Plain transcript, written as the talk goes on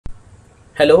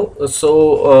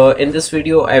Hello. In this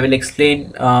video I will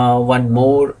explain one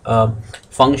more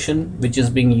function which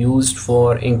is being used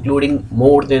for including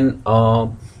more than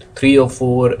 3 or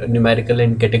 4 numerical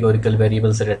and categorical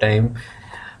variables at a time.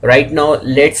 Right now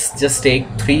let's just take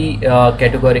 3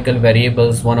 categorical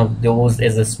variables. One of those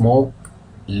is a smoke,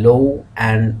 low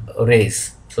and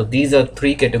raise. So these are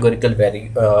 3 categorical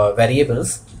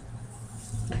variables.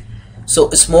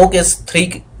 So smoke is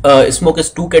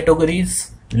 2 categories,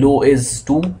 low is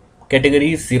 2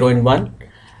 categories, 0 and 1,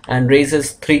 and raise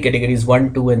is 3 categories,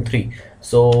 1, 2 and 3.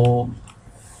 So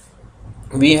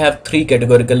we have 3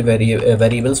 categorical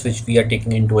variables which we are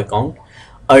taking into account.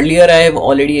 Earlier I have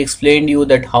already explained you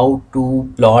that how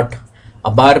to plot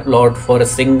a bar plot for a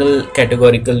single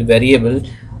categorical variable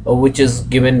which is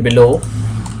given below.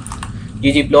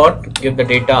 ggplot, give the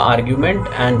data argument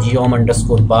and geom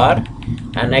underscore bar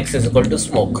and x is equal to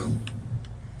smoke.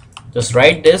 Just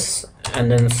write this and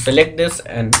then select this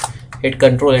and hit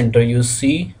Control Enter. You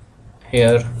see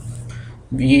here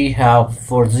we have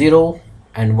for 0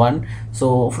 and 1.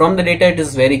 So from the data it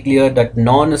is very clear that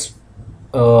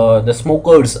the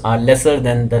smokers are lesser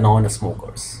than the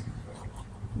non-smokers.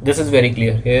 This is very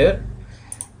clear here.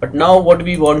 But now what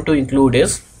we want to include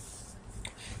is,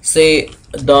 say,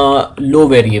 the low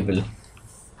variable,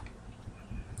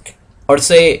 or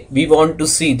say we want to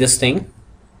see this thing,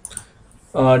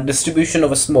 distribution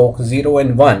of a smoke 0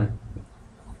 and 1.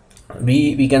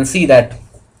 We can see that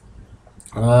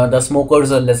the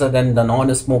smokers are lesser than the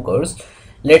non-smokers.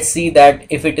 Let's see that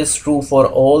if it is true for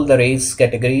all the race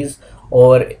categories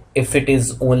or if it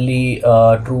is only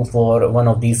true for one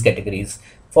of these categories.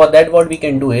 For that, what we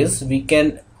can do is we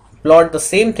can plot the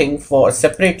same thing for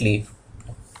separately.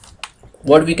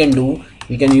 What we can do,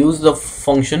 we can use the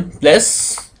function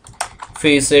plus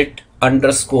facet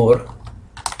underscore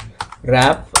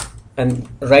wrap and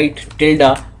write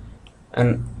tilde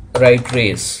and write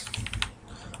raise.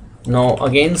 Now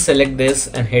again select this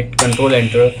and hit Control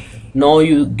Enter. Now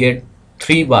you get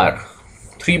 3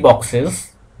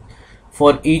 boxes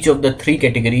for each of the 3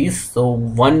 categories. So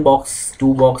 1 box,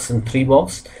 2 box and 3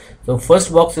 box. So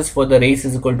first box is for the race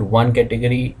is equal to 1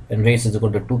 category and race is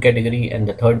equal to 2 category, and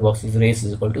the third box is race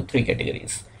is equal to 3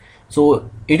 categories.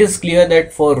 So it is clear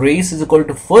that for race is equal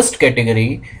to first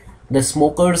category, the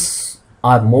smokers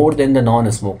are more than the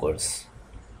non-smokers.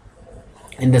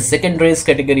 In the second race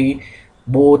category,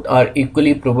 both are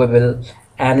equally probable,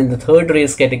 and in the third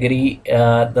race category,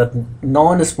 the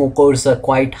non-smokers are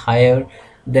quite higher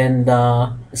than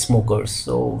the smokers.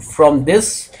 So from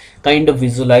this kind of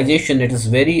visualization, it is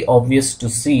very obvious to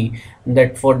see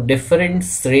that for different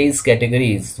race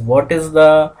categories, what is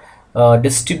the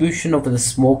distribution of the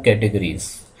smoke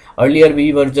categories. Earlier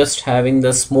we were just having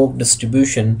the smoke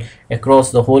distribution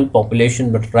across the whole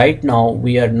population, but right now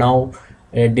we are now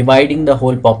dividing the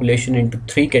whole population into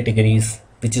 3 categories,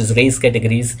 which is race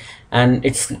categories, and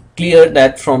it's clear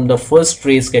that from the first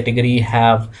race category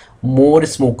have more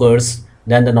smokers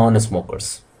than the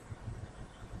non-smokers.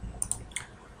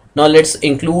 Now let's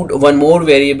include one more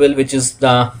variable, which is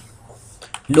the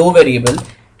low variable,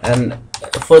 and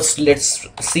first let's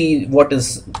see what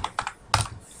is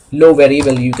low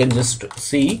variable. You can just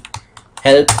see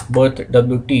help birth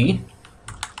wt.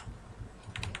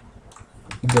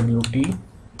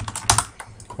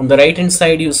 On the right hand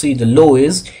side you see the low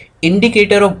is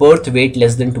indicator of birth weight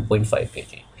less than 2.5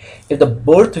 kg. If the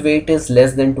birth weight is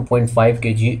less than 2.5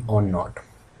 kg or not.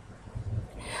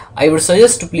 I would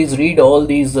suggest to please read all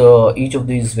these each of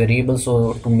these variables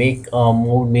so to make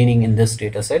more meaning in this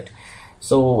data set.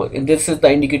 So this is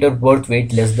the indicator of birth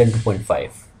weight less than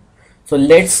 2.5. So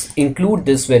let's include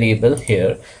this variable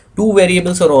here. 2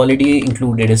 variables are already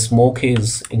included. Smoke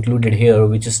is included here,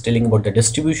 which is telling about the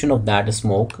distribution of that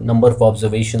smoke, number of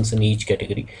observations in each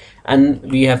category, and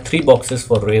we have 3 boxes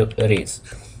for race.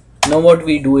 Now what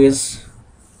we do is,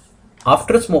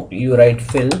 after smoke you write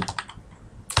fill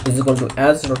is equal to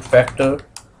as dot factor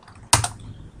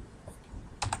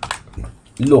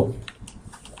low.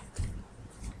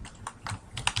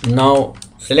 Now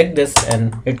select this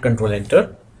and hit Control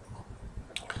Enter.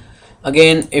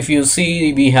 Again, if you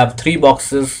see, we have 3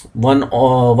 boxes,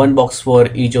 one box for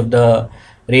each of the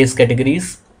race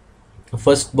categories. The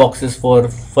first box is for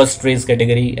first race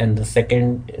category, and the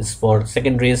second is for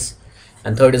second race,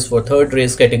 and third is for third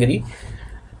race category.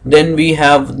 Then we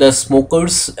have the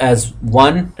smokers as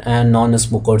 1 and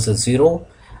non-smokers as 0,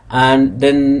 and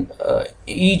then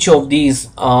each of these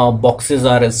boxes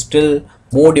are still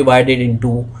more divided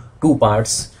into 2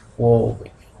 parts, or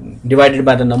divided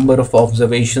by the number of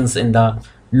observations in the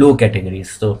low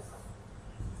categories.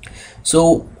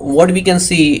 So what we can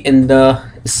see in the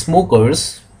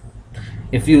smokers,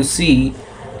 if you see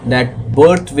that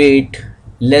birth weight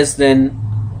less than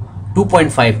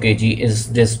 2.5 kg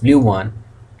is this blue one,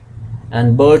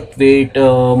 and birth weight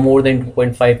more than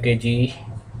 2.5 kg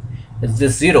is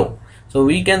this 0. So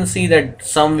we can see that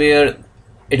somewhere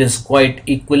it is quite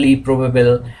equally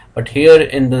probable, but here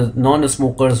in the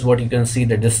non-smokers, what you can see,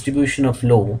 the distribution of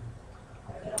low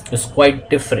is quite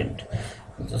different.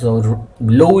 So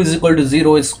low is equal to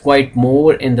 0 is quite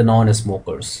more in the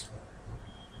non-smokers.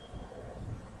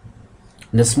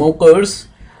 The smokers,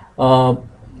 low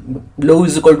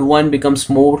is equal to 1 becomes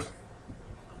more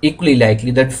equally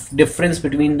likely. That difference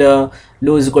between the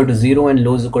low is equal to 0 and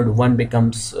low is equal to 1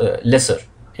 becomes lesser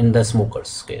in the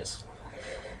smokers case.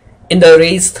 In the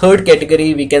race third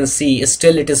category, we can see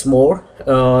still it is more,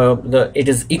 it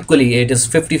is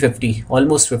 50-50,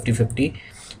 almost 50-50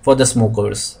 for the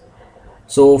smokers.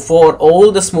 So for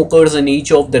all the smokers in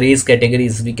each of the race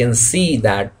categories, we can see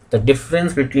that the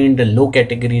difference between the low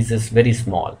categories is very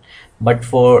small. But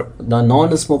for the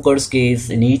non-smokers case,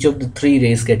 in each of the three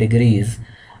race categories,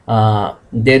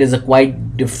 there is a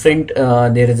quite different,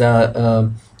 there is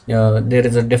a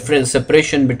different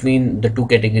separation between the two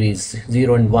categories,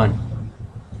 0 and 1.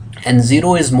 And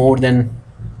 0 is more than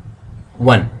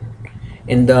 1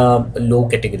 in the low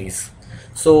categories.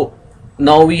 So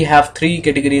now we have three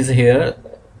categories here.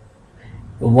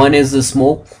 One is the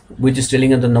smoke, which is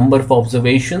telling us the number of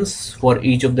observations for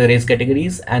each of the race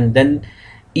categories, and then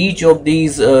each of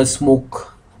these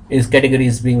smoke is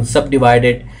categories being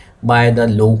subdivided by the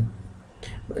low.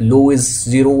 Low is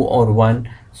 0 or 1,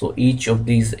 so each of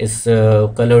these is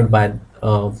colored by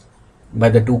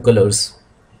the two colors.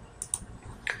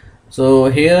 So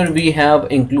here we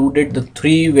have included the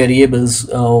three variables,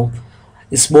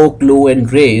 smoke, low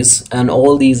and race, and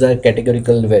all these are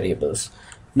categorical variables.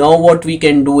 Now what we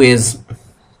can do is,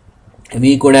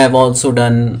 we could have also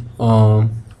done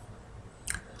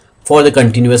for the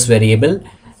continuous variable.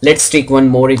 Let's take one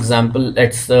more example.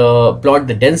 Let's plot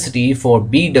the density for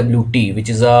BWT, which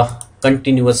is a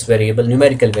continuous variable,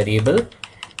 numerical variable,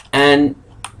 and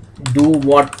do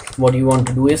what you want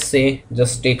to do is say,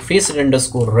 just take facet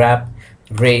underscore wrap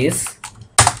race.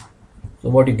 So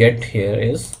what you get here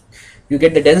is, you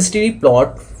get the density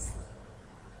plot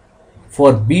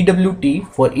for BWT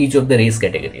for each of the race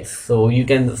categories. So you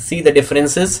can see the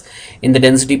differences in the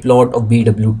density plot of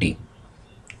BWT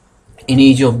in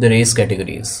each of the race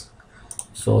categories.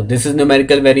 So this is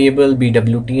numerical variable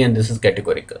BWT, and this is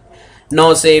categorical.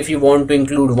 Now say if you want to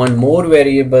include one more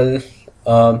variable,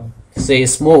 say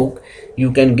smoke,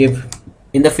 you can give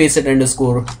in the facet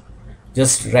underscore,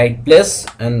 just write plus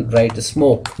and write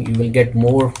smoke. You will get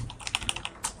more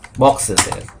boxes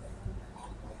here.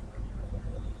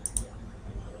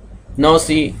 Now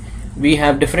see, we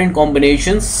have different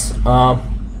combinations,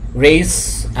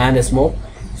 race and smoke.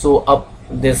 So up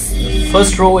this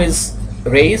first row is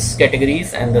race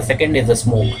categories and the second is the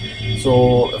smoke.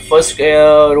 So first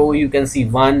row you can see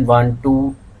 1 1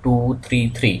 2 2 3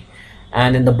 3,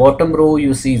 and in the bottom row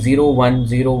you see 0 1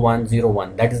 0 1 0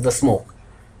 1, that is the smoke.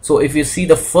 So if you see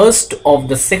the first of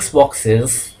the 6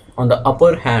 boxes on the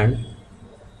upper hand,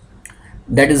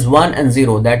 that is 1 and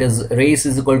 0, that is race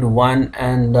is equal to 1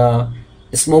 and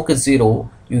smoke is 0,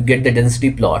 you get the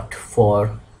density plot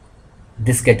for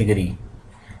this category,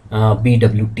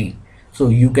 BWT. So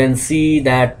you can see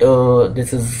that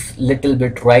this is little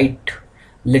bit right,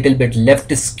 little bit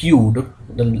left skewed,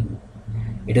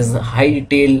 it is high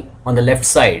detail on the left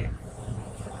side.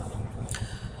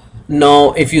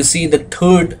 Now if you see the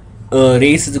third,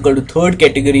 race is equal to third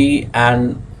category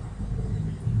and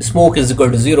smoke is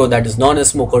equal to 0, that is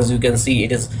non-smokers, you can see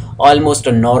it is almost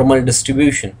a normal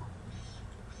distribution.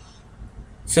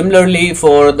 Similarly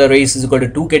for the race is equal to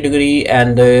 2 category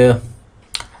and the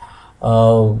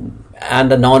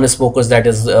non-smokers, that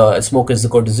is smoke is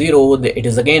equal to 0, it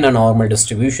is again a normal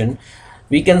distribution.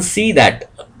 We can see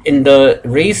that in the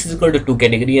race is equal to 2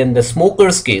 category and the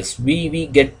smokers case, we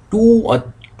get two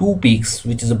peaks,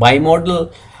 which is a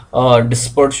bimodal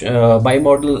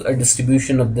bimodal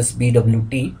distribution of this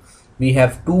BWT. We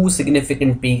have two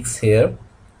significant peaks here.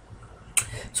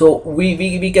 So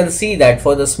we can see that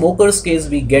for the smokers case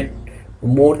we get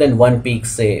more than one peak,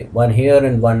 say one here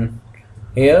and one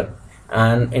here,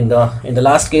 and in the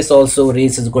last case also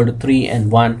race is equal to 3 and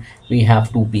 1, we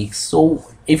have 2 peaks. So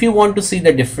if you want to see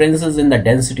the differences in the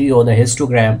density or the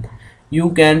histogram,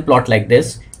 you can plot like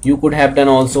this. You could have done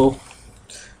also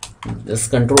this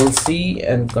Control C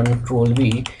and Control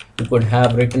V. You could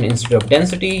have written, instead of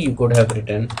density you could have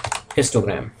written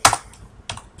histogram.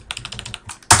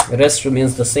 The rest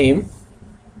remains the same,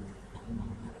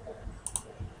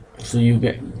 so you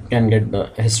can get the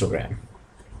histogram.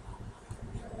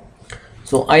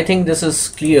 So I think this is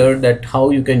clear that how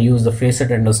you can use the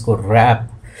facet underscore wrap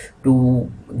to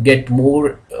get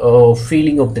more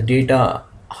feeling of the data,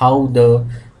 how the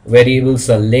variables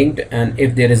are linked, and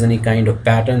if there is any kind of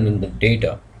pattern in the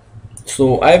data.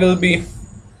 So I will be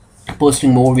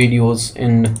posting more videos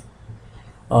in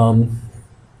um,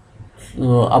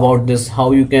 about this,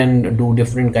 how you can do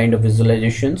different kind of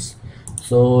visualizations.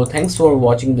 So thanks for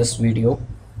watching this video.